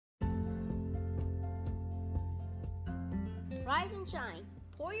Rise and shine.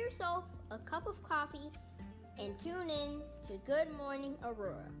 Pour yourself a cup of coffee and tune in to Good Morning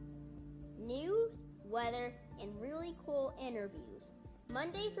Aurora. News, weather, and really cool interviews.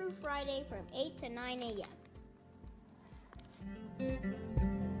 Monday through Friday from 8 to 9 a.m.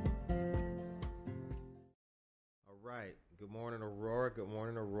 All right. Good morning, Aurora. Good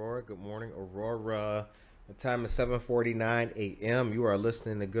morning, Aurora. Good morning, Aurora. The time is 7:49 a.m. You are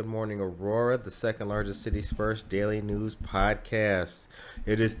listening to Good Morning Aurora, the second largest city's first daily news podcast.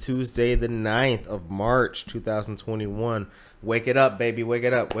 It is Tuesday, the 9th of March, 2021. Wake it up, baby. Wake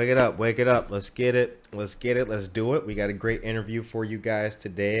it up. Wake it up. Wake it up. Let's get it. Let's get it. Let's do it. We got a great interview for you guys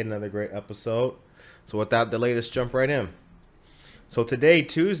today. Another great episode. So without delay, let's jump right in. So today,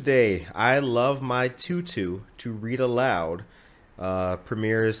 Tuesday, I Love My Tutu to Read Aloud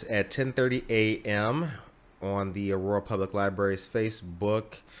premieres at 10:30 a.m. on the Aurora Public Library's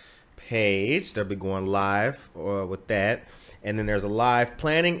Facebook page. They'll be going live with that. And then there's a live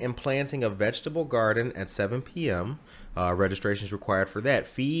planning and planting a vegetable garden at 7 p.m. Registration is required for that.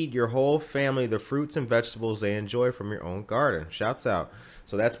 Feed your whole family the fruits and vegetables they enjoy from your own garden. Shouts out.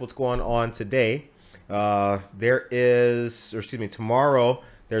 So that's what's going on today. Tomorrow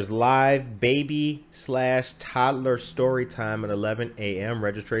there's live baby/toddler story time at 11 a.m.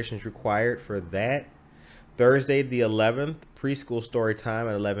 Registration is required for that. Thursday the 11th, preschool story time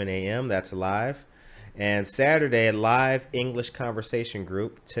at 11 a.m. That's live. And Saturday, live English conversation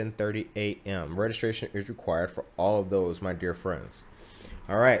group, 10:30 a.m. Registration is required for all of those, my dear friends.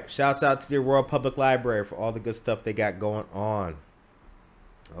 All right. Shouts out to the Aurora Public Library for all the good stuff they got going on.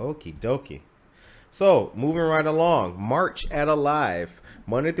 Okie dokie. So, moving right along, March at Alive,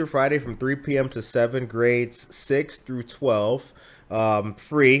 Monday through Friday from 3 p.m. to 7, grades 6 through 12,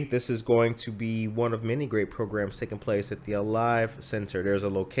 free. This is going to be one of many great programs taking place at the Alive Center. There's a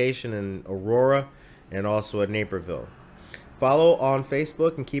location in Aurora and also in Naperville. Follow on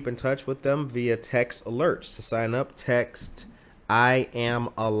Facebook and keep in touch with them via text alerts. To sign up, text I am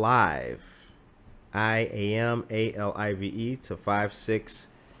alive, IAMALIVE to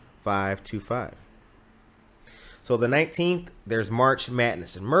 56525. So the 19th, there's March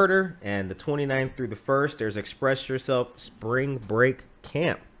Madness and Murder, and the 29th through the 1st, there's Express Yourself Spring Break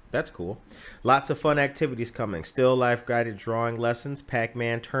Camp. That's cool. Lots of fun activities coming. Still life guided drawing lessons,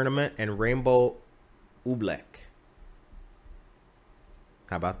 Pac-Man tournament, and Rainbow Oobleck.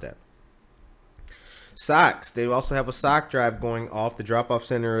 How about that? Socks. They also have a sock drive going off. The drop-off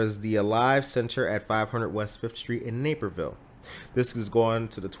center is the Alive Center at 500 West 5th Street in Naperville. This is going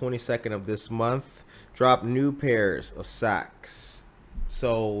to the 22nd of this month. Drop new pairs of socks.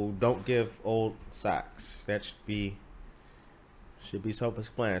 So don't give old socks. That should be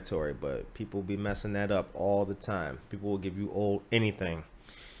self-explanatory, but people be messing that up all the time. People will give you old anything.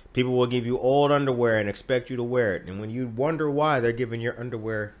 People will give you old underwear and expect you to wear it. And when you wonder why they're giving their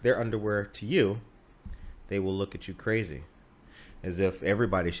underwear to you, they will look at you crazy. As if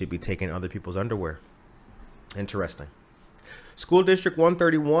everybody should be taking other people's underwear. Interesting. School District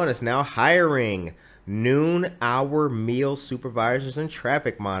 131 is now hiring noon-hour meal supervisors and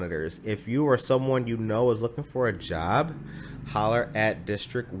traffic monitors. If you or someone you know is looking for a job, holler at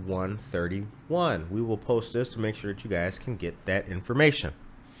District 131. We will post this to make sure that you guys can get that information.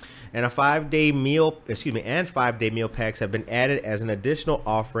 And 5-day meal packs have been added as an additional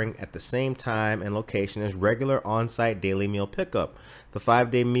offering at the same time and location as regular on-site daily meal pickup. The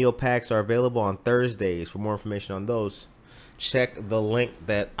 5-day meal packs are available on Thursdays. For more information on those, check the link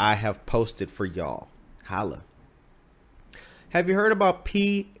that I have posted for y'all. Holla. Have you heard about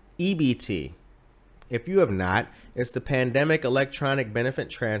PEBT? If you have not, it's the Pandemic Electronic Benefit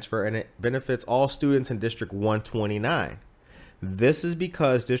Transfer, and it benefits all students in District 129. This is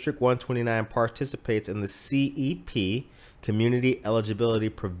because District 129 participates in the CEP, Community Eligibility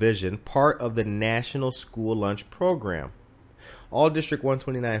Provision, part of the National School Lunch Program. All District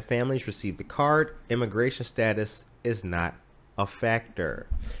 129 families receive the card. Immigration status is not a factor.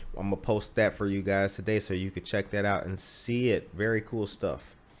 I'm going to post that for you guys today so you can check that out and see it. Very cool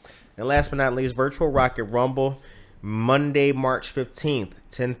stuff. And last but not least, Virtual Rocket Rumble, Monday, March 15th,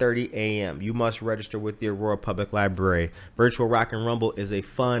 10:30 a.m. You must register with the Aurora Public Library. Virtual Rock and Rumble is a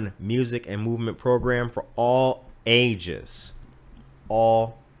fun music and movement program for all ages.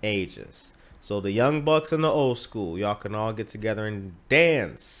 All ages. So the young bucks and the old school, y'all can all get together and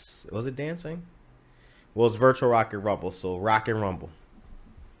dance. Was it dancing? Well, it's Virtual Rock and Rumble, so rock and rumble.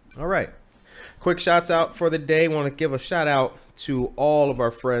 All right. Quick shouts out for the day. Want to give a shout out to all of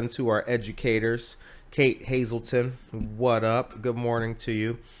our friends who are educators. Kate Hazelton, what up? Good morning to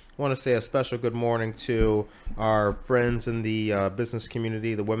you. I want to say a special good morning to our friends in the business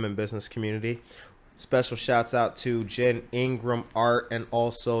community, the women business community. Special shouts out to Jen Ingram Art and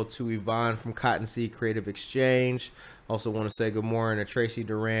also to Yvonne from Cottonseed Creative Exchange. Also want to say good morning to Tracy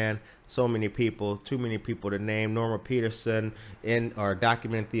Duran. So many people, too many people to name. Norma Peterson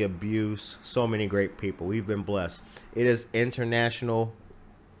Document the Abuse. So many great people. We've been blessed. It is International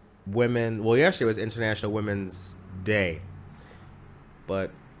Women. Well, yesterday was International Women's Day,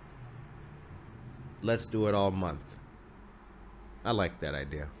 but let's do it all month. I like that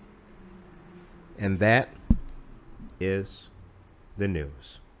idea. And that is the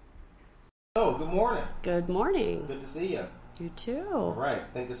news. So, good morning. Good morning. Good to see you. You too. All right.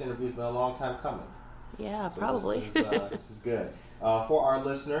 I think this interview's been a long time coming. Yeah, So probably. This is good. For our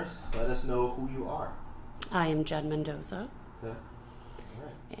listeners, let us know who you are. I am Jen Mendoza. Okay. All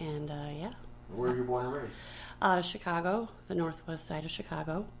right. And, yeah. Where were you born and raised? Chicago, the northwest side of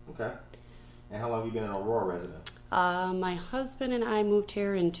Chicago. Okay. And how long have you been an Aurora resident? My husband and I moved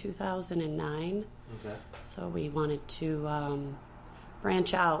here in 2009. Okay. So we wanted to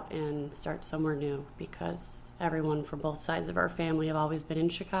branch out and start somewhere new because everyone from both sides of our family have always been in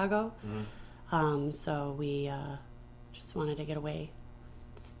Chicago. Mm-hmm. So we just wanted to get away,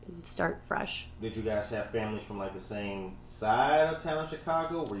 start fresh. Did you guys have families from like the same side of town,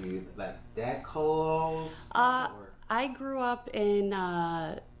 Chicago? Were you like that close? I grew up in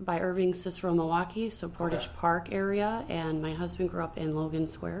by Irving, Cicero, Milwaukee, so Portage Park area, and my husband grew up in Logan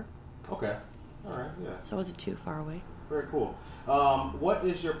Square. Okay. All right. Yeah. So it wasn't too far away. Very cool. What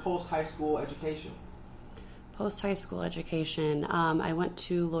is your post-high school education? Post-high school education, I went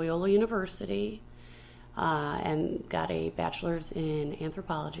to Loyola University and got a bachelor's in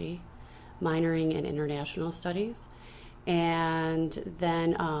anthropology, minoring in international studies. And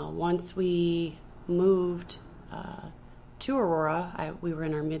then once we moved to Aurora, we were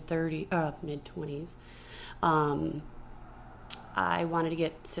in our mid-20s. I wanted to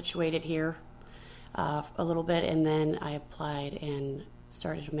get situated here a little bit, and then I applied and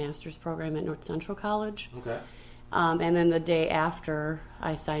started a master's program at North Central College. Okay. And then the day after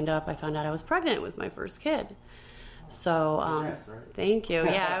I signed up, I found out I was pregnant with my first kid. So, Congrats, right? Thank you.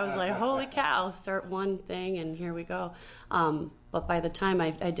 Yeah, I was like, holy cow, start one thing and here we go. But by the time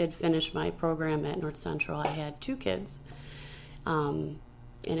I did finish my program at North Central, I had 2 kids. And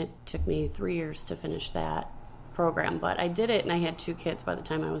it took me 3 years to finish that program. But I did it and I had 2 kids by the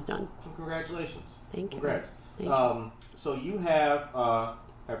time I was done. Well, congratulations. Thank you. Congrats. Thank you. So you have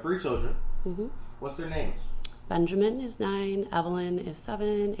 3 children. Mm-hmm. What's their names? Benjamin is 9, Evelyn is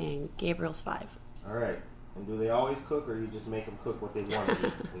 7, and Gabriel's 5. All right. And do they always cook, or you just make them cook what they want to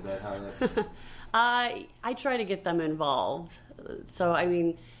eat? Is that how that? I try to get them involved. So, I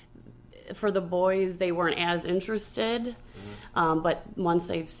mean, for the boys, they weren't as interested. Mm-hmm. But once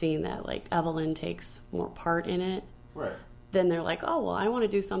they've seen that, like, Evelyn takes more part in it, Right. then they're like, oh, well, I want to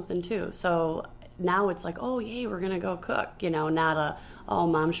do something too. So now it's like, oh, yay, we're going to go cook. You know, not oh,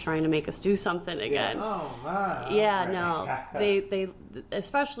 mom's trying to make us do something again. Yeah. Oh, my. Yeah, Right. no. They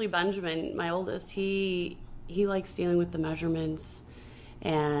especially Benjamin, my oldest, he likes dealing with the measurements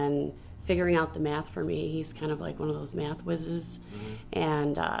and figuring out the math for me. He's kind of like one of those math whizzes. Mm-hmm.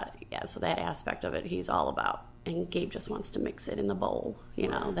 And, yeah, so that aspect of it he's all about. And Gabe just wants to mix it in the bowl, you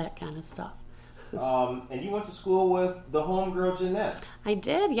know, that kind of stuff. And you went to school with the homegirl Jeanette. I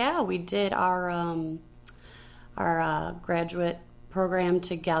did, yeah. We did our graduate program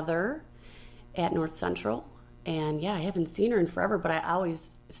together at North Central. And, yeah, I haven't seen her in forever, but I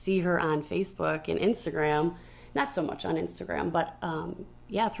always see her on Facebook and Instagram. Not so much on Instagram, but,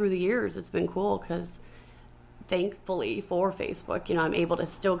 yeah, through the years it's been cool because thankfully for Facebook, you know, I'm able to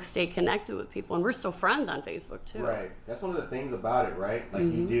still stay connected with people, and we're still friends on Facebook too. Right. That's one of the things about it, right? Like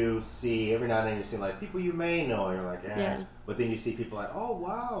you do see every now and then you see like people you may know, and you're like, Yeah. But then you see people like, oh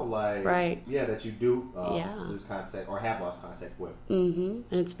wow, like Right. yeah, that you do Yeah. lose contact or have lost contact with. And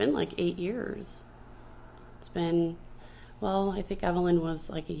it's been like 8 years. It's been, well, I think Evelyn was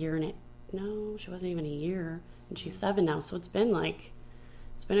like a year and no, she wasn't even a year, and she's 7 now, so it's been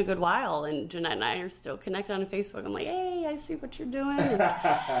a good while, and Jeanette and I are still connected on Facebook. I'm like, hey, I see what you're doing. And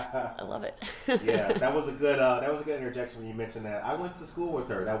I love it. Yeah, that was a good interjection when you mentioned that. I went to school with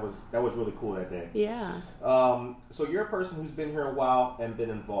her. That was really cool that day. Yeah. So you're a person who's been here a while and been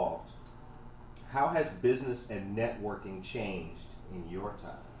involved. How has business and networking changed in your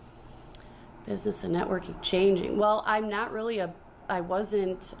time? Business and networking changing. Well, I'm not really I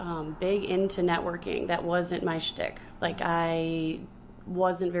wasn't big into networking. That wasn't my shtick. Like, I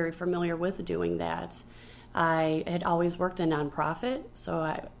wasn't very familiar with doing that. I had always worked in nonprofit, so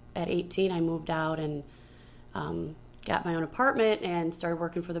at 18 I moved out and got my own apartment and started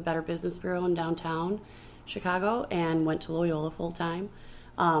working for the Better Business Bureau in downtown Chicago and went to Loyola full time.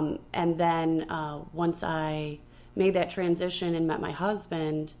 And then once I made that transition and met my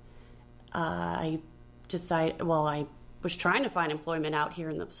husband, I decided, well, I was trying to find employment out here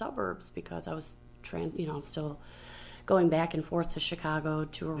in the suburbs because I was still going back and forth to Chicago,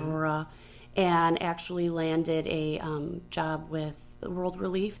 to Aurora, and actually landed a job with World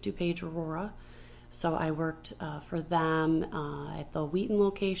Relief, DuPage, Aurora. So I worked for them at the Wheaton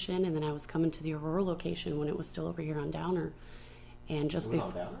location, and then I was coming to the Aurora location when it was still over here on Downer. And just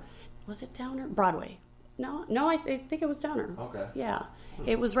before, was it Downer? Broadway. No, I think it was Downer. Okay. Yeah,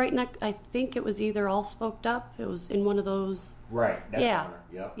 it was right next. I think it was either All Spoked Up. It was in one of those. Right. That's yeah.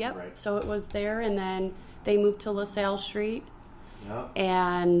 Downer. Yep. Right. So it was there, and then they moved to LaSalle Street. Yep.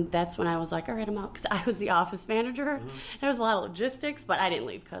 And that's when I was like, all right, I'm out, because I was the office manager. There was a lot of logistics, but I didn't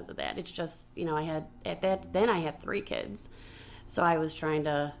leave because of that. It's just, I had 3 kids, so I was trying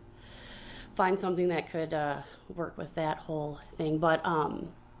to find something that could work with that whole thing. But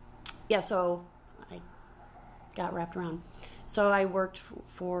so I got wrapped around. So I worked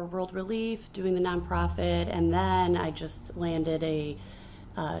for World Relief doing the nonprofit, and then I just landed a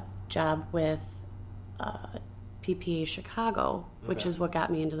job with PPA Chicago, which is what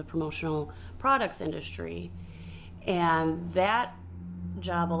got me into the promotional products industry. And that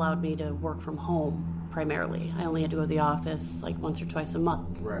job allowed me to work from home primarily. I only had to go to the office like once or twice a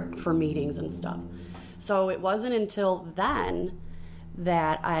month for meetings and stuff. So it wasn't until then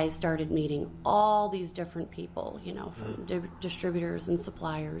that I started meeting all these different people, from distributors and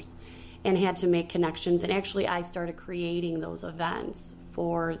suppliers, and had to make connections. And actually I started creating those events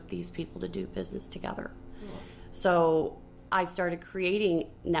for these people to do business together. So I started creating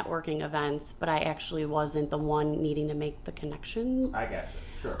networking events, but I actually wasn't the one needing to make the connection. I got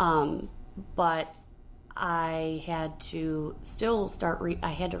you. Sure. But I had to still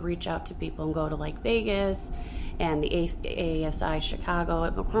I had to reach out to people and go to like Vegas and the ASI Chicago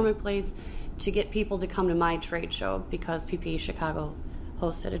at McCormick Place to get people to come to my trade show, because PPA Chicago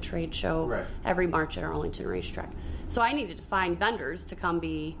hosted a trade show every March at Arlington Racetrack. So I needed to find vendors to come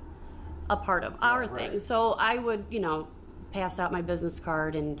be a part of our thing. So I would, pass out my business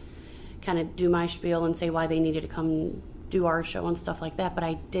card and kind of do my spiel and say why they needed to come do our show and stuff like that. But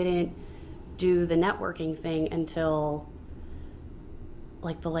I didn't do the networking thing until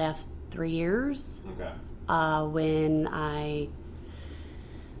like the last 3 years. Okay. When I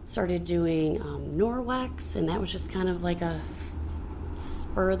started doing Norwex, and that was just kind of like a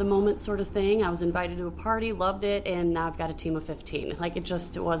spur of the moment sort of thing. I was invited to a party, loved it, and now I've got a team of 15. Like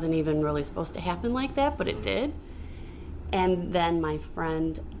it wasn't even really supposed to happen like that, but it did. And then my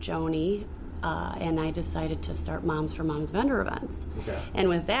friend Joni and I decided to start Moms for Moms vendor events. Okay. And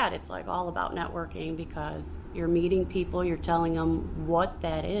with that, it's like all about networking, because you're meeting people, you're telling them what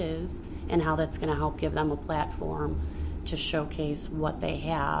that is and how that's going to help give them a platform to showcase what they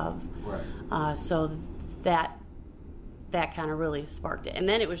have. Right. So that kind of really sparked it. And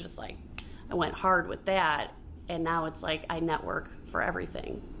then it was just like, I went hard with that, and now it's like I network for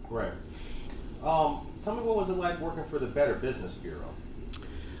everything. Right. Tell me, what was it like working for the Better Business Bureau?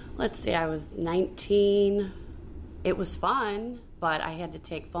 Let's see, I was 19. It was fun, but I had to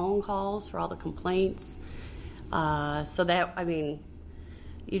take phone calls for all the complaints. So that,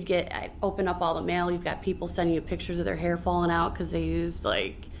 I'd open up all the mail, you've got people sending you pictures of their hair falling out because they used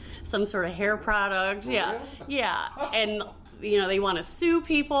like some sort of hair product. Yeah. And they want to sue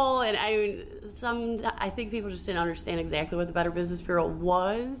people, and I think people just didn't understand exactly what the Better Business Bureau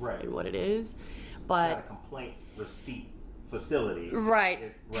was and what it is. But it's not a complaint receipt facility.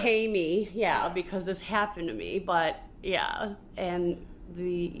 Right. Pay me, because this happened to me. But but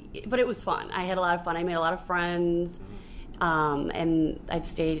it was fun. I had a lot of fun. I made a lot of friends, and I've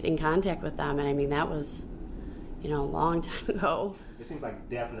stayed in contact with them. And that was, a long time ago. It seems like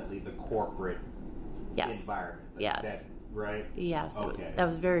definitely the corporate environment. Yes. Right? Yes. Okay. That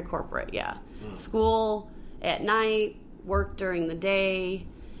was very corporate, School at night, work during the day.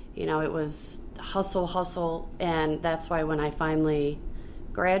 It was hustle, and that's why when I finally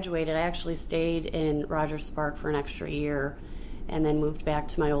graduated, I actually stayed in Rogers Park for an extra year and then moved back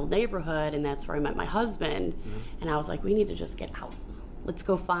to my old neighborhood, and that's where I met my husband. And I was like, we need to just get out. Let's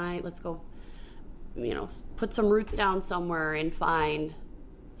go, put some roots down somewhere and find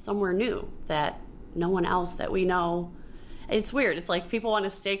somewhere new that no one else that we know. It's weird. It's like people want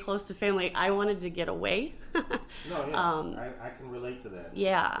to stay close to family. I wanted to get away. I can relate to that.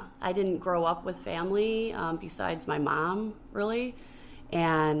 Yeah, I didn't grow up with family besides my mom, really,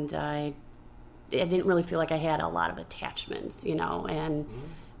 and I didn't really feel like I had a lot of attachments, and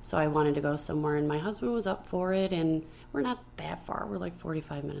so I wanted to go somewhere, and my husband was up for it, and we're not that far. We're like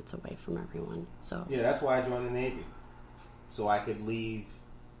 45 minutes away from everyone. So yeah, that's why I joined the Navy, so I could leave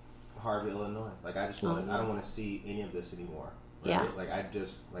Harvey, Illinois. Like I just want I don't want to see any of this anymore. Right? Yeah. Like I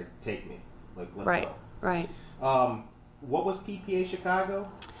just like take me. Like let's Right. go. Right. What was PPA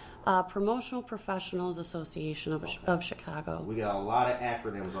Chicago? Promotional Professionals Association of Chicago. We got a lot of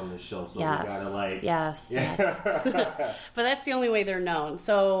acronyms on this show, so Yes. we gotta like Yes. But that's the only way they're known.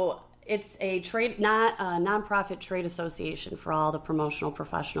 So it's a nonprofit trade association for all the promotional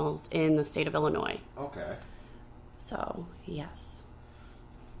professionals in the state of Illinois. Okay. So yes.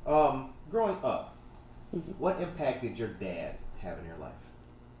 Growing up, what impact did your dad have in your life?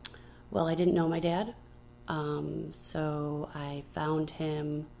 Well, I didn't know my dad, so I found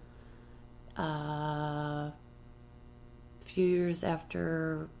him a few years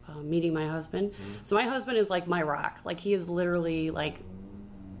after meeting my husband. So my husband is like my rock. Like he is literally like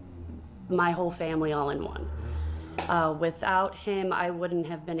my whole family all in one. Without him, I wouldn't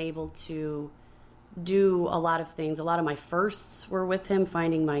have been able to do a lot of things. A lot of my firsts were with him,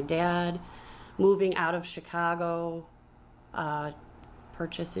 finding my dad, moving out of Chicago,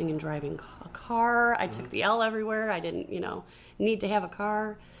 purchasing and driving a car. I took the L everywhere. I didn't, need to have a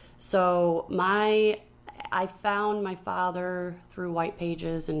car. So I found my father through White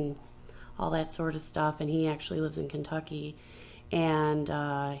Pages and all that sort of stuff, and he actually lives in Kentucky. And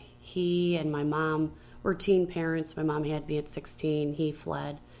he and my mom were teen parents. My mom had me at 16. He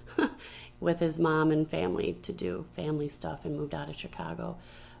fled with his mom and family to do family stuff and moved out of Chicago.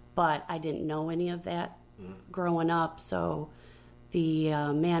 But I didn't know any of that growing up, so the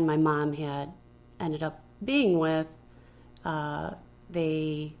man my mom had ended up being with,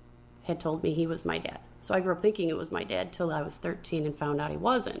 they had told me he was my dad. So I grew up thinking it was my dad till I was 13 and found out he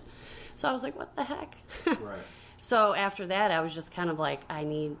wasn't. So I was like, what the heck? Right. So after that, I was just kind of like, I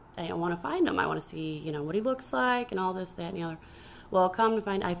want to find him. I want to see, what he looks like and all this, that, and the other. Well, come to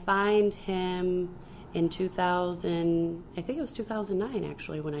find, I find him in 2000, I think it was 2009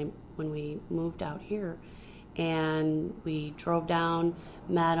 actually, when we moved out here. And we drove down,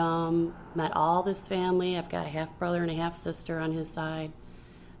 met him, met all this family. I've got a half brother and a half sister on his side.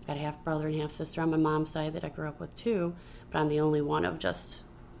 I've got a half brother and half sister on my mom's side that I grew up with too, but I'm the only one of just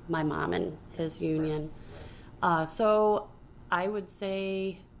my mom and his union. So I would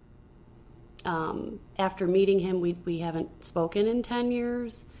say after meeting him, we haven't spoken in 10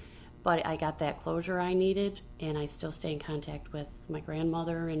 years, but I got that closure I needed, and I still stay in contact with my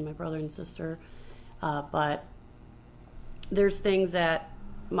grandmother and my brother and sister. But there's things that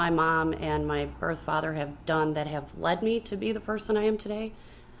my mom and my birth father have done that have led me to be the person I am today.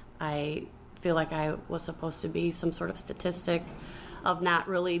 I feel like I was supposed to be some sort of statistic of not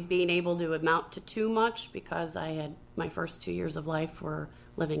really being able to amount to too much, because I had my first 2 years of life were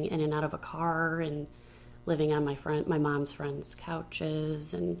living in and out of a car and living on my mom's friends'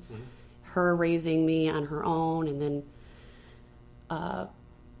 couches, and her raising me on her own, and then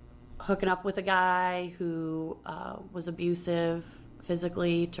hooking up with a guy who was abusive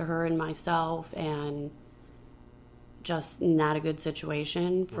physically to her and myself, and just not a good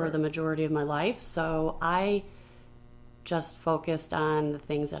situation for the majority of my life. So I just focused on the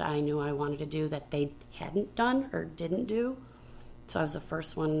things that I knew I wanted to do that they hadn't done or didn't do. So I was the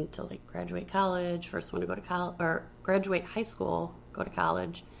first one to graduate college, first one to go to college, or graduate high school, go to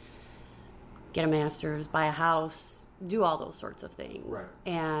college, get a master's, buy a house, do all those sorts of things. Right.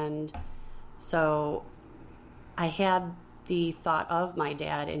 And so I had the thought of my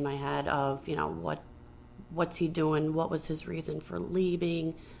dad in my head of, what's he doing? What was his reason for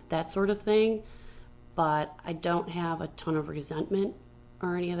leaving? That sort of thing. But I don't have a ton of resentment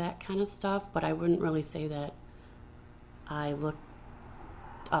or any of that kind of stuff, but I wouldn't really say that I looked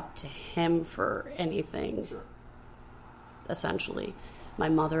up to him for anything. Sure. Essentially. My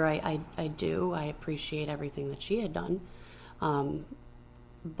mother, I do. I appreciate everything that she had done.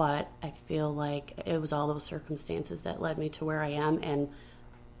 But I feel like it was all those circumstances that led me to where I am. And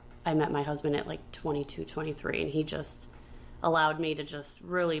I met my husband at 22, 23, and he just allowed me to just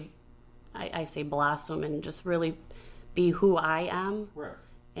really, I say blossom, and just really be who I am. Right.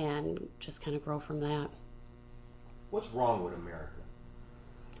 And just kind of grow from that. What's wrong with America?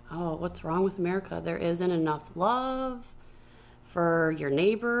 Oh, what's wrong with America? There isn't enough love for your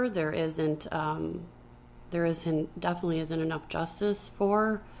neighbor. There definitely isn't enough justice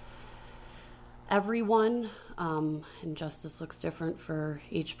for everyone. And justice looks different for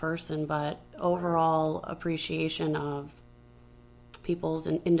each person, but overall appreciation of people's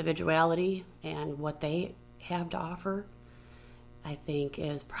individuality and what they have to offer, I think,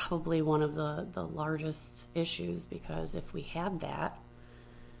 is probably one of the largest issues, because if we had that,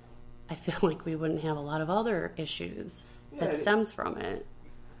 I feel like we wouldn't have a lot of other issues that stems from it.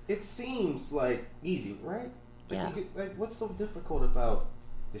 It seems like easy, right? Yeah. What's so difficult about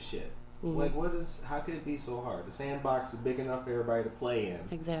the shit. Like, how could it be so hard? The sandbox is big enough for everybody to play in.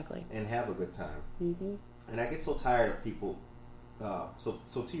 Exactly. And have a good time. Mm-hmm. And I get so tired of people. So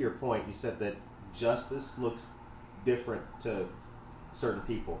to your point, you said that justice looks different to certain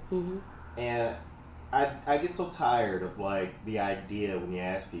people. Mm-hmm. And I get so tired of, like, the idea when you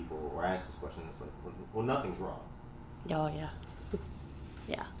ask people, or ask this question, it's like, well, nothing's wrong. Oh, yeah.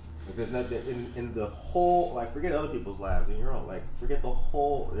 Yeah. Like, there's nothing, in the whole, like, forget other people's lives and your own, like, forget the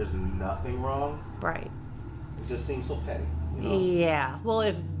whole, there's nothing wrong. Right. It just seems so petty, you know? Yeah. Well,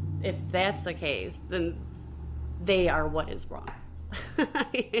 if that's the case, then they are what is wrong.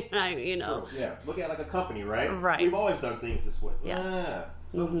 You know. True. Yeah. Look at, like, a company, right? Right. We've always done things this way. Yeah.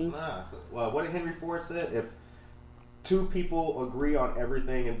 So, well, what did Henry Ford said? If two people agree on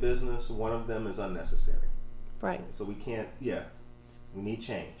everything in business, one of them is unnecessary. Right. So we can't, we need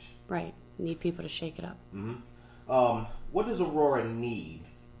change. Right. Need people to shake it up. Mm-hmm. What does Aurora need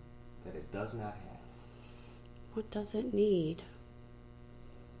that it does not have? What does it need?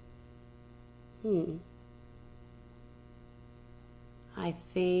 I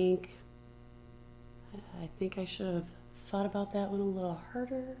think I should have thought about that one a little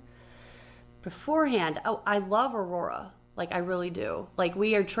harder beforehand. Oh, I love Aurora. Like, I really do. Like,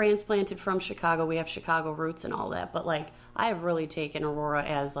 we are transplanted from Chicago. We have Chicago roots and all that. But, like, I have really taken Aurora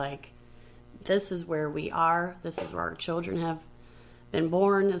as, like, this is where we are. This is where our children have been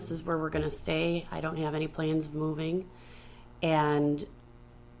born. This is where we're going to stay. I don't have any plans of moving. And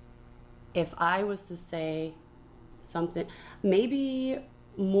if I was to say something, maybe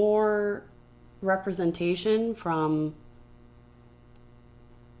more representation from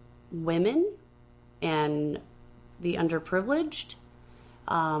women and the underprivileged,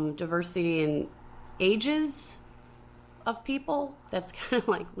 diversity in ages of people. That's kind of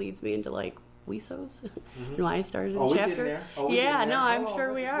like leads me into like WISOs. You know, I started in chapter. I'm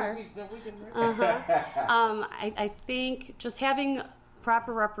sure we are. I think just having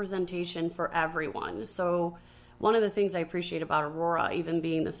proper representation for everyone. So one of the things I appreciate about Aurora, even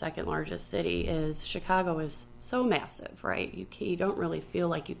being the second largest city, is Chicago is so massive, right? You don't really feel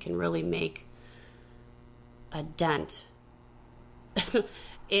like you can really make a dent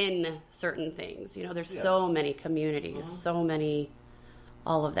in certain things. You know, there's so many communities, so many,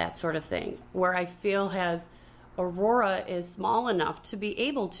 all of that sort of thing. Where I feel Aurora is small enough to be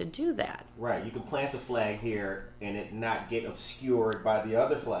able to do that. Right. You can plant the flag here and it not get obscured by the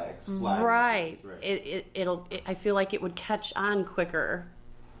other flags. Right. I feel like it would catch on quicker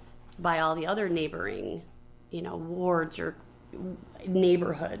by all the other neighboring, wards or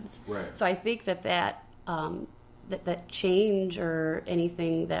neighborhoods. Right. So I think that change or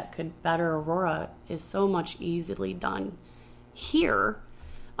anything that could better Aurora is so much easily done here.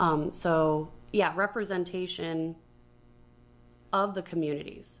 Representation of the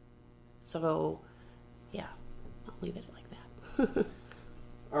communities. So, I'll leave it like that.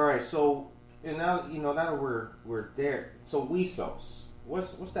 All right. So, and now now that we're there. So, WISOS.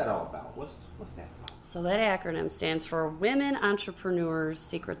 What's that all about? What's that about? So that acronym stands for Women Entrepreneurs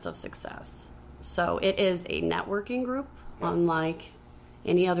Secrets of Success. So it is a networking group, unlike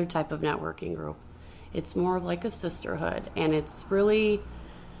any other type of networking group. It's more like a sisterhood, and it's really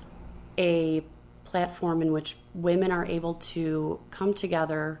a platform in which women are able to come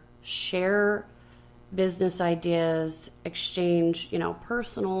together, share business ideas, exchange,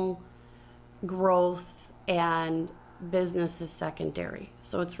 personal growth, and business is secondary.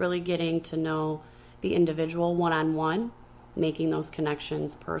 So it's really getting to know the individual one-on-one, making those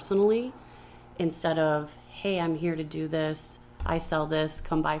connections personally, instead of, hey, I'm here to do this, I sell this,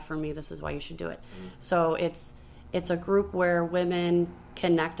 come buy from me, this is why you should do it. So it's a group where women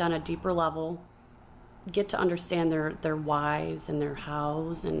connect on a deeper level, get to understand their whys and their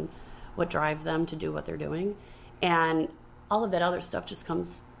hows and what drives them to do what they're doing. And all of that other stuff just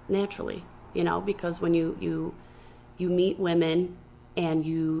comes naturally, because when you meet women and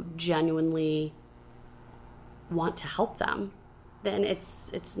you genuinely want to help them, then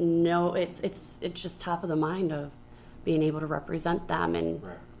it's just top of the mind of being able to represent them and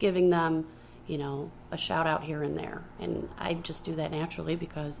giving them, a shout out here and there. And I just do that naturally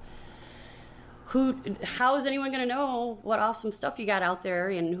because how is anyone going to know what awesome stuff you got out there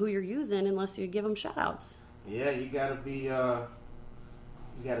and who you're using unless you give them shout outs? Yeah, you gotta be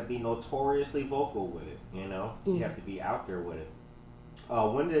notoriously vocal with it, You have to be out there with it.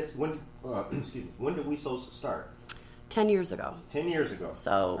 When did WISOS start? 10 years ago. 10 years ago.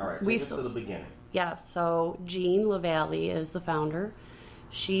 So all right, take us to the beginning. Yeah, so Jean LaValle is the founder.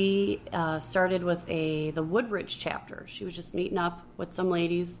 She started with the Woodbridge chapter. She was just meeting up with some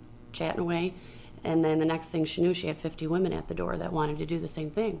ladies, chatting away, And then the next thing she knew, she had 50 women at the door that wanted to do the same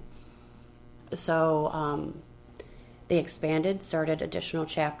thing. So they expanded, started additional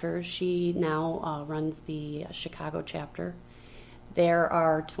chapters. She now runs the Chicago chapter. There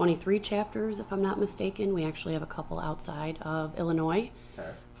are 23 chapters, if I'm not mistaken. We actually have a couple outside of Illinois,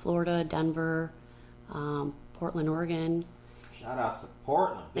 Florida, Denver, Portland, Oregon. Shout out to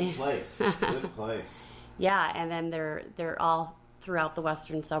Portland. Good place. Good place. Yeah, and then they're all throughout the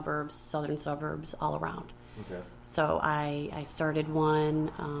western suburbs, southern suburbs, all around. Okay. So I started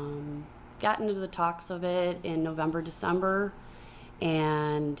one, got into the talks of it in November, December,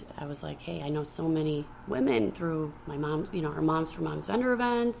 and I was like, hey, I know so many women through my mom's, our Moms for Moms vendor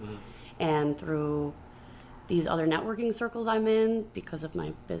events, and through these other networking circles I'm in because of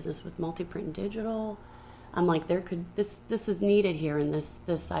my business with multi-print and digital. I'm like, this is needed here in this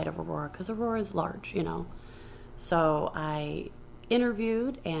side of Aurora, because Aurora is large, So I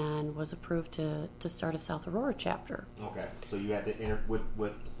interviewed and was approved to start a South Aurora chapter. Okay, so you had to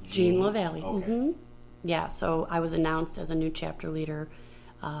with Jean LaValle. Okay. Yeah, so I was announced as a new chapter leader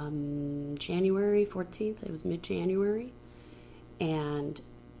January 14th. It was mid-January. And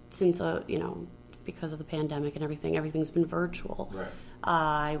since, because of the pandemic and everything's been virtual. Right.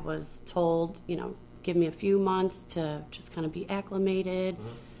 I was told, give me a few months to just kind of be acclimated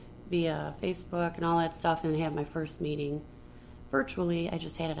via Facebook and all that stuff, and have my first meeting virtually. I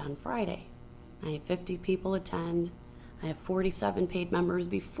just had it on Friday. I had 50 people attend. I have 47 paid members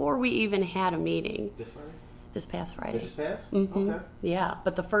before we even had a meeting. This Friday? This past Friday. This past? Mm-hmm. Okay. Yeah,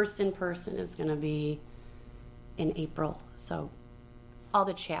 but the first in person is going to be in April. So all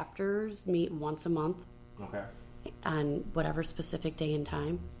the chapters meet once a month. Okay. On whatever specific day and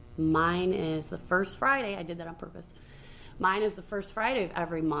time. Mine is the first Friday. I did that on purpose. Mine is the first Friday of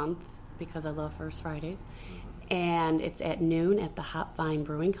every month because I love first Fridays. And it's at noon at the Hop Vine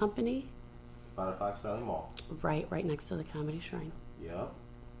Brewing Company. By the Fox Valley Mall. Right next to the Comedy Shrine. Yep.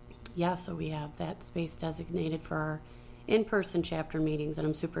 Yeah, so we have that space designated for our in-person chapter meetings, and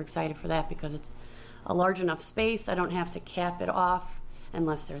I'm super excited for that because it's a large enough space. I don't have to cap it off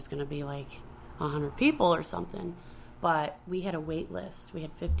unless there's going to be like 100 people or something. But we had a wait list. We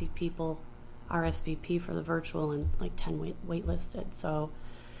had 50 people RSVP for the virtual and like 10 wait listed. So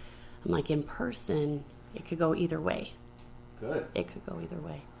I'm like, in person, it could go either way. Good. It could go either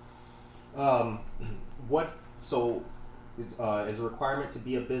way. Is a requirement to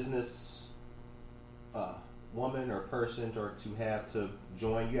be a business woman or person or to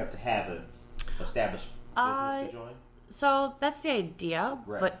join? You have to have an established business to join? So that's the idea,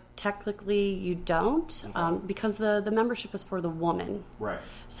 right. But technically you don't, because the membership is for the woman. Right.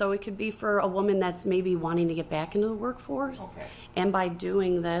 So it could be for a woman that's maybe wanting to get back into the workforce. Okay. And by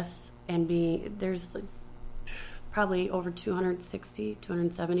doing this and there's probably over 260,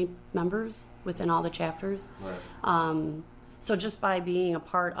 270 members within all the chapters. Right. So just by being a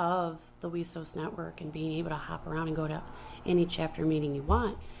part of the WeSOS network and being able to hop around and go to any chapter meeting you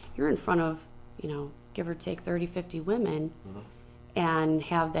want, you're in front of, give or take 30, 50 women, and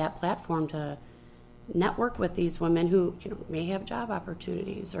have that platform to network with these women who may have job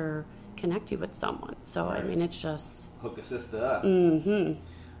opportunities or connect you with someone. So, right. I mean, it's just... Hook a sister up. Mm-hmm.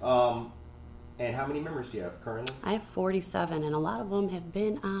 And how many members do you have currently? I have 47, and a lot of them have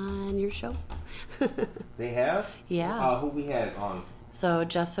been on your show. They have? Yeah. Who we had on? So,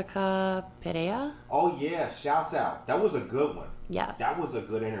 Jessica Perea. Oh, yeah. Shouts out. That was a good one. Yes. That was a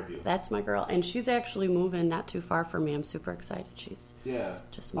good interview. That's my girl. And she's actually moving not too far from me. I'm super excited. She's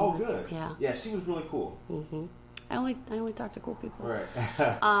just moving. Oh, good. Yeah. Yeah, she was really cool. Mm-hmm. I only talk to cool people. Right.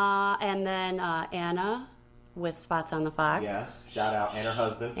 And then Anna with Spots on the Fox. Yes. Shout out. And her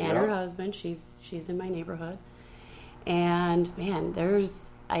husband. And her husband. She's in my neighborhood. And man,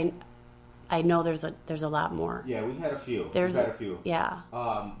 I know there's a lot more. Yeah, we've had a few. Yeah.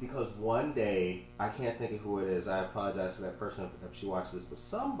 Because one day, I can't think of who it is. I apologize to that person if she watched this, but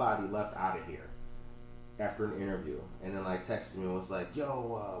somebody left out of here after an interview, and then texted me and was like,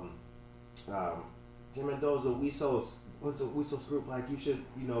 "Yo, Jim Mendoza, WeSOS, what's a WeSOS group? You should,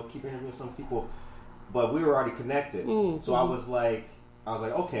 keep interviewing some people." But we were already connected, so I was like,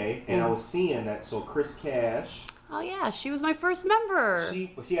 okay, and I was seeing that. So Chris Cash. Oh yeah, she was my first member.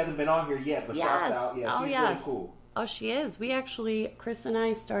 She hasn't been on here yet, but shouts out. Yeah, she's really cool. Oh, she is. We actually, Chris and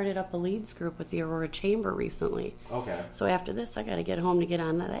I started up a leads group with the Aurora Chamber recently. Okay. So after this, I got to get home to get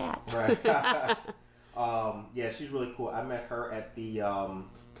onto that. Right. Yeah, she's really cool. I met her at the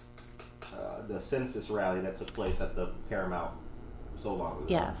census rally that took place at the Paramount so long ago.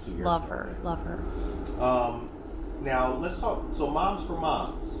 Yes, love her. Now let's talk. So Moms for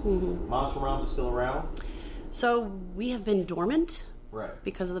Moms. Mm-hmm. Moms for Moms is still around? So we have been dormant, right?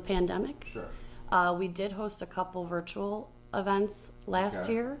 Because of the pandemic. Sure. We did host a couple virtual events last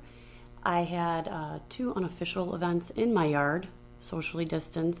year. I had 2 unofficial events in my yard, socially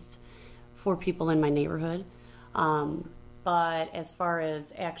distanced, for people in my neighborhood. But as far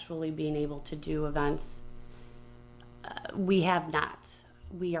as actually being able to do events, we have not.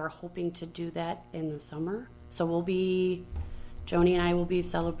 We are hoping to do that in the summer. So Joni and I will be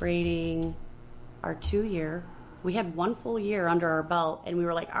celebrating our 2-year. We had 1 full year under our belt, and we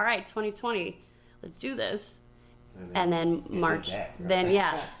were like, all right, 2020, let's do this. And then March, that, right? then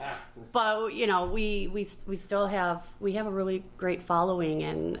yeah. But we still have a really great following,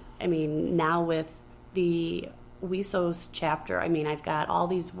 and I mean now with the WESO's chapter, I mean I've got all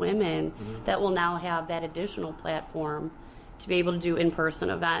these women that will now have that additional platform to be able to do in-person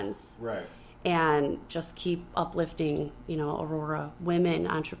events, Right. and just keep uplifting Aurora women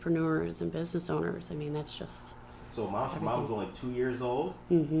entrepreneurs and business owners. I mean that's just So Moms for Moms was only 2 years old?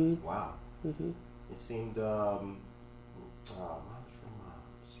 Mm-hmm. Wow. Mm-hmm. It seemed, Moms for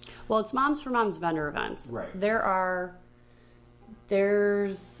Moms. Well, it's Moms for Moms vendor events. Right.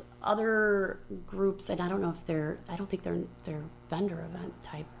 There's other groups, and I don't think they're vendor event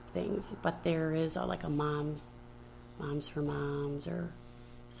type things, but there is like a Moms for Moms or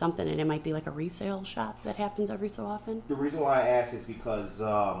something, and it might be like a resale shop that happens every so often. The reason why I asked is because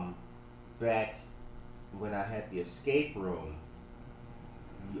back when I had the escape room,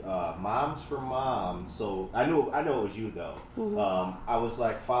 Moms for Moms. So I know it was you though. Mm-hmm. I was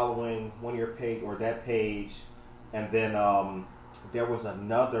like following one of your page or that page, and then there was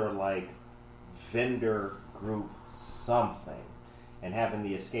another like vendor group something, and having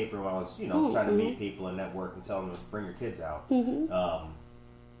the escape room. I was trying to meet people and network and tell them to bring your kids out. Mm-hmm.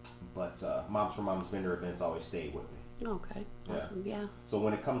 But Moms for Moms vendor events always stayed with me. Okay, awesome, yeah. So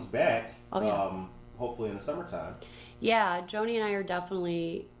when it comes back, yeah. Hopefully in the summertime. Yeah, Joni and I are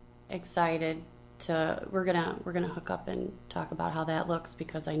definitely excited to. We're gonna hook up and talk about how that looks,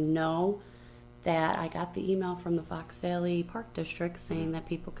 because I know that I got the email from the Fox Valley Park District saying that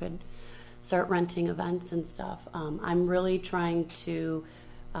people could start renting events and stuff. I'm really trying to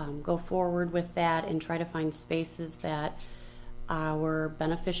go forward with that and try to find spaces that our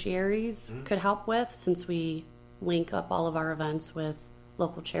beneficiaries could help with, since we link up all of our events with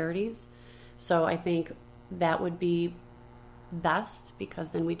local charities. So I think that would be best, because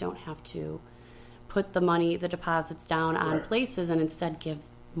then we don't have to put the deposits down on places, and instead give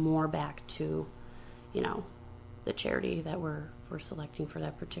more back to, the charity that we're selecting for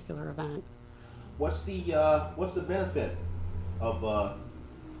that particular event. What's the benefit of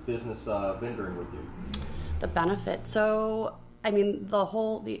business vendoring with you? The benefit. So I mean, the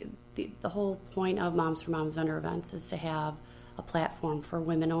whole point of Moms for Moms vendor events is to have a platform for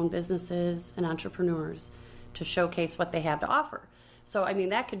women-owned businesses and entrepreneurs to showcase what they have to offer. So, I mean,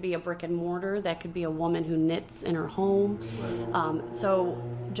 that could be a brick and mortar, that could be a woman who knits in her home. So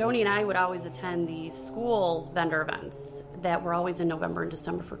Joni and I would always attend the school vendor events that were always in November and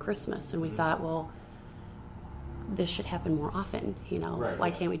December for Christmas, and we thought, well, this should happen more often,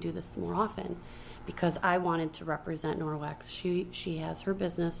 why can't we do this more often? Because I wanted to represent Norwex. She has her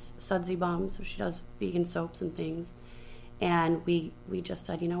business, Sudsy Bum, so she does vegan soaps and things. And we just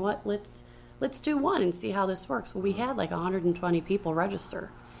said, you know what, let's do one and see how this works. Well, we had like 120 people register.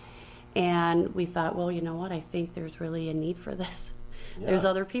 And we thought, well, you know what, I think there's really a need for this. Yeah. There's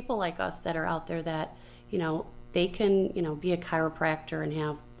other people like us that are out there that, they can, be a chiropractor and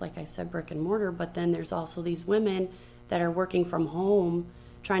have, like I said, brick and mortar, but then there's also these women that are working from home,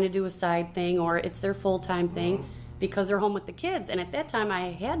 trying to do a side thing, or it's their full-time thing because they're home with the kids. And at that time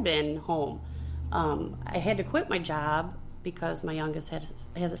I had been home. I had to quit my job because my youngest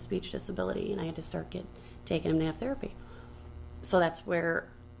has a speech disability, and I had to start taking him to have therapy. So that's where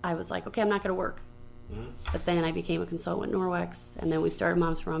I was like, okay, I'm not going to work. But then I became a consultant with Norwex, and then we started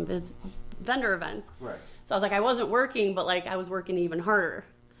Moms for Moms vendor events. Right. So I was like, I wasn't working, but like I was working even harder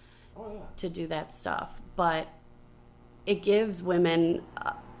to do that stuff. But it gives women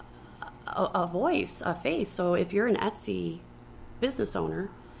a voice, a face. So if you're an Etsy business owner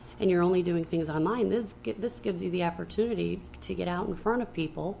and you're only doing things online, this gives you the opportunity to get out in front of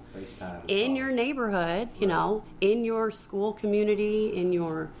people in your neighborhood, in your school community, in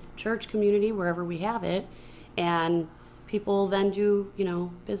your church community, wherever we have it, and people then do,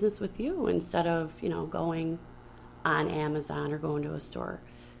 business with you instead of, going on Amazon or going to a store.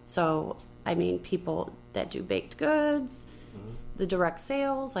 So, I mean, people that do baked goods, the direct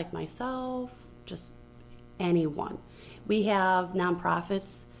sales, like myself, just anyone. We have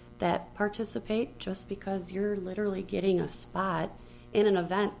nonprofits that participate just because you're literally getting a spot in an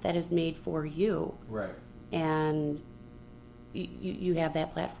event that is made for you. Right. And you have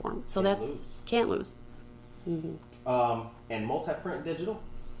that platform. So can't lose. Mm-hmm. And multi-print digital?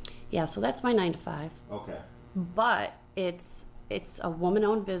 Yeah, so that's my 9 to 5. Okay. But it's a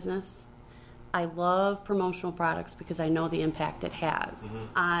woman-owned business. I love promotional products because I know the impact it has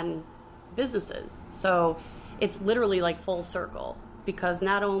on businesses. So it's literally like full circle, because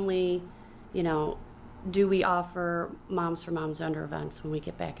not only, do we offer Moms for Moms Under events when we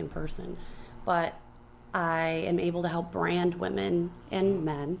get back in person, but I am able to help brand women and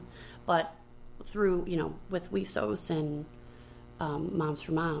men, but through, with WeSos and Moms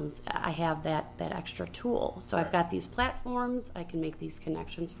for Moms, I have that extra tool. So I've got these platforms, I can make these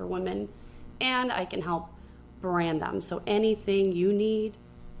connections for women, and I can help brand them. So anything you need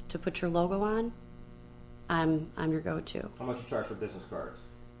to put your logo on, I'm your go-to. How much you charge for business cards?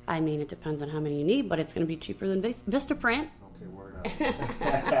 I mean, it depends on how many you need, but it's going to be cheaper than Vistaprint. Okay, word up.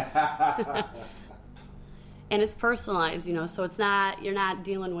 And it's personalized, so it's not, you're not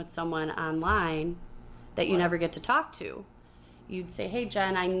dealing with someone online that you never get to talk to. You'd say, hey,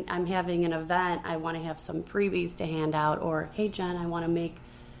 Jen, I'm having an event. I want to have some freebies to hand out. Or, hey, Jen, I want to make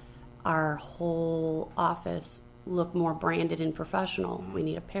our whole office look more branded and professional. We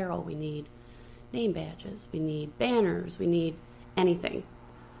need apparel. We need name badges. We need banners. We need anything.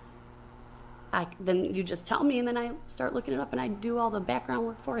 Then you just tell me, and then I start looking it up, and I do all the background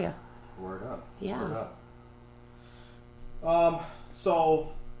work for you. Word up. Yeah. Word up.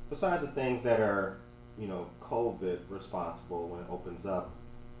 So, besides the things that are, COVID responsible when it opens up,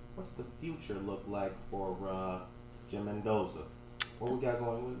 what's the future look like for Jen Mendoza? What we got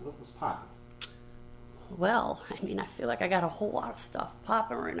going? What was popping? Well, I feel like I got a whole lot of stuff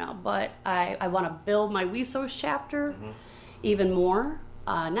popping right now, but I want to build my WeSos chapter even more.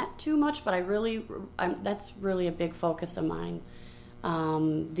 Not too much, but that's really a big focus of mine.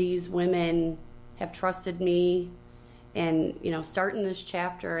 These women have trusted me, and starting this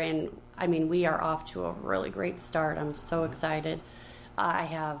chapter, and we are off to a really great start. I'm so excited. I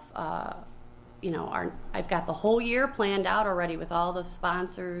have I've got the whole year planned out already with all the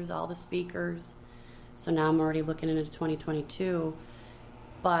sponsors, all the speakers. So now I'm already looking into 2022.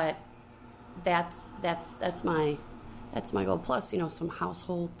 But that's my goal. Plus, some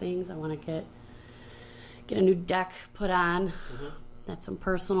household things. I want to get a new deck put on. That's some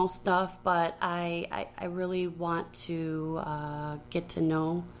personal stuff, but I really want to get to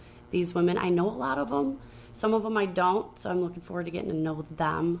know these women. I know a lot of them. Some of them I don't, so I'm looking forward to getting to know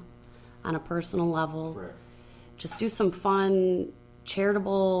them on a personal level. Right. Just do some fun,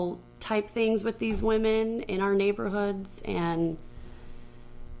 charitable type things with these women in our neighborhoods, and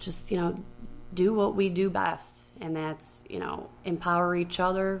just, do what we do best. And that's, empower each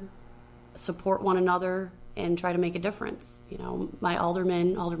other, support one another, and try to make a difference. My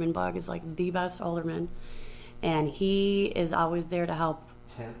Alderman Bug is like the best alderman, and he is always there to help.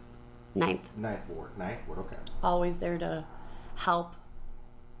 10th? Ninth ward, okay. Always there to help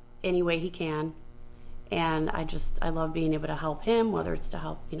any way he can. And I love being able to help him, whether it's to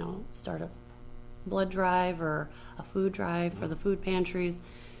help, start a blood drive or a food drive for the food pantries.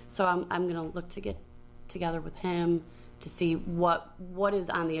 So I'm going to look to get together with him to see what is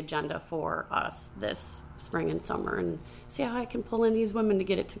on the agenda for us this spring and summer, and see how I can pull in these women to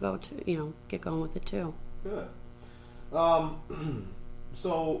get it to go to, get going with it too. Good.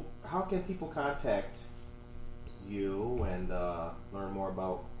 So how can people contact you and learn more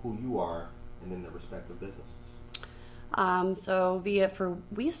about who you are and in their respective businesses? So for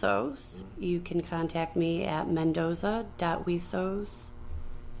WeSos, you can contact me at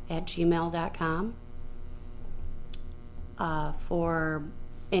mendoza.wesos@gmail.com. For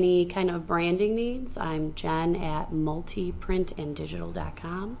any kind of branding needs, I'm Jen at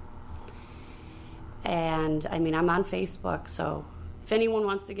multiprintanddigital.com. And I'm on Facebook, so if anyone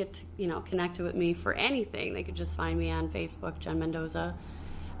wants to get connected with me for anything, they could just find me on Facebook, Jen Mendoza.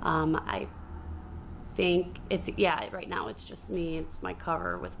 I think right now it's just me. It's my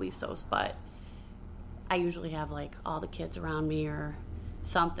cover with WeSos, but I usually have all the kids around me or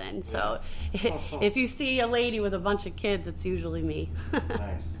something. So if you see a lady with a bunch of kids, it's usually me.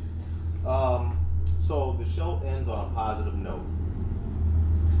 Nice. So the show ends on a positive note.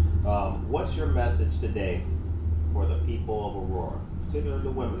 What's your message today for the people of Aurora, particularly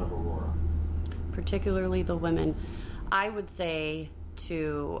the women of Aurora? Particularly the women. I would say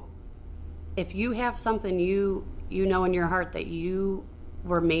if you have something you know in your heart that you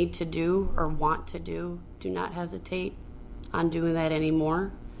were made to do or want to do, do not hesitate on doing that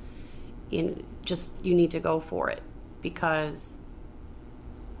anymore. You need to go for it, because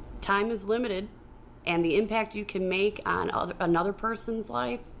time is limited, and the impact you can make on another person's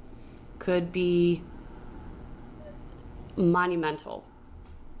life could be monumental.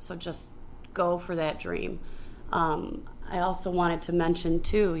 So just go for that dream. I also wanted to mention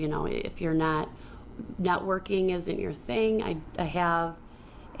too, you know, if you're not, networking isn't your thing, I have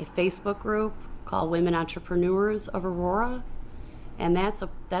a Facebook group called Women Entrepreneurs of Aurora, and that's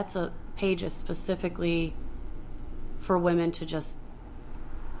a page specifically for women to just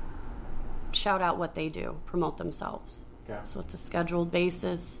shout out what they do, promote themselves. Okay. So it's a scheduled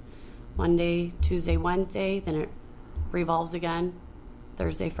basis, Monday, Tuesday, Wednesday, then it revolves again,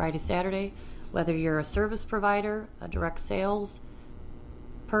 Thursday, Friday, Saturday, whether you're a service provider, a direct sales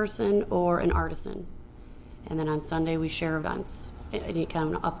person, or an artisan. And then on Sunday we share events, any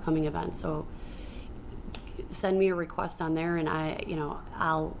kind of upcoming events. So send me a request on there, and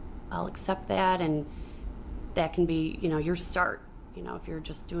I'll accept that, and that can be, you know, your start. You know, if you're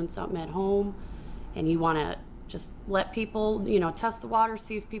just doing something at home and you want to just let people, you know, test the water,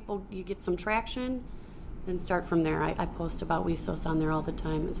 see if you get some traction, then start from there. I post about WESOS on there all the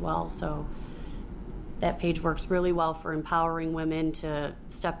time as well. So that page works really well for empowering women to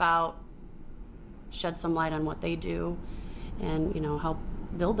step out, shed some light on what they do, and, you know, help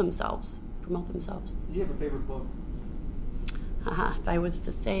build themselves, promote themselves. Do you have a favorite book? If I was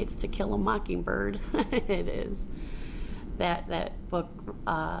to say, it's To Kill a Mockingbird. It is. That book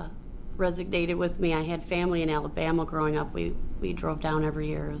resonated with me. I had family in Alabama growing up. We drove down every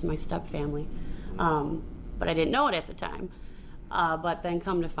year. It was my step family. But I didn't know it at the time. But then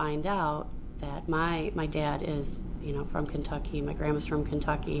come to find out that my dad is, you know, from Kentucky. My grandma's from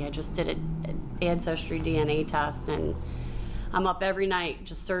Kentucky. I just did an ancestry DNA test, and I'm up every night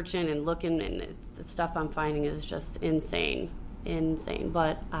just searching and looking, and the stuff I'm finding is just insane.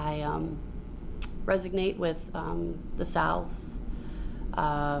 But I resonate with the South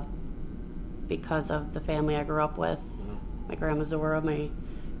because of the family I grew up with. My Grandma Zora.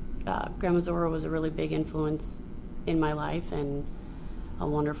 Grandma Zora was a really big influence in my life, and a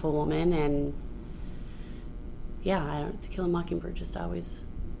wonderful woman. And yeah, To Kill a Mockingbird just always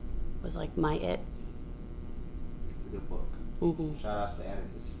was like my it. It's a good book. Mm-hmm. Shout outs to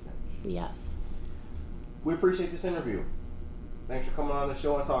Atticus Finch. Yes. We appreciate this interview. Thanks for coming on the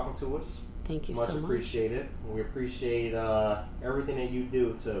show and talking to us. Thank you Much so much. appreciated. We appreciate everything that you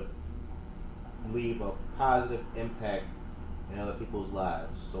do to leave a positive impact in other people's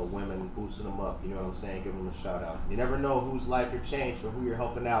lives. So women, boosting them up, you know what I'm saying, giving them a shout out. You never know whose life you're changed or who you're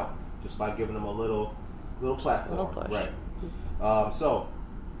helping out just by giving them a little platform. Little push. Right. So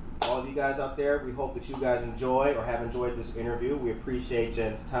all of you guys out there, we hope that you guys enjoy or have enjoyed this interview. We appreciate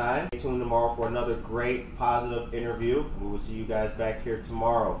Jen's time. Stay tuned tomorrow for another great positive interview. We will see you guys back here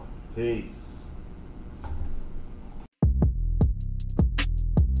tomorrow. Peace.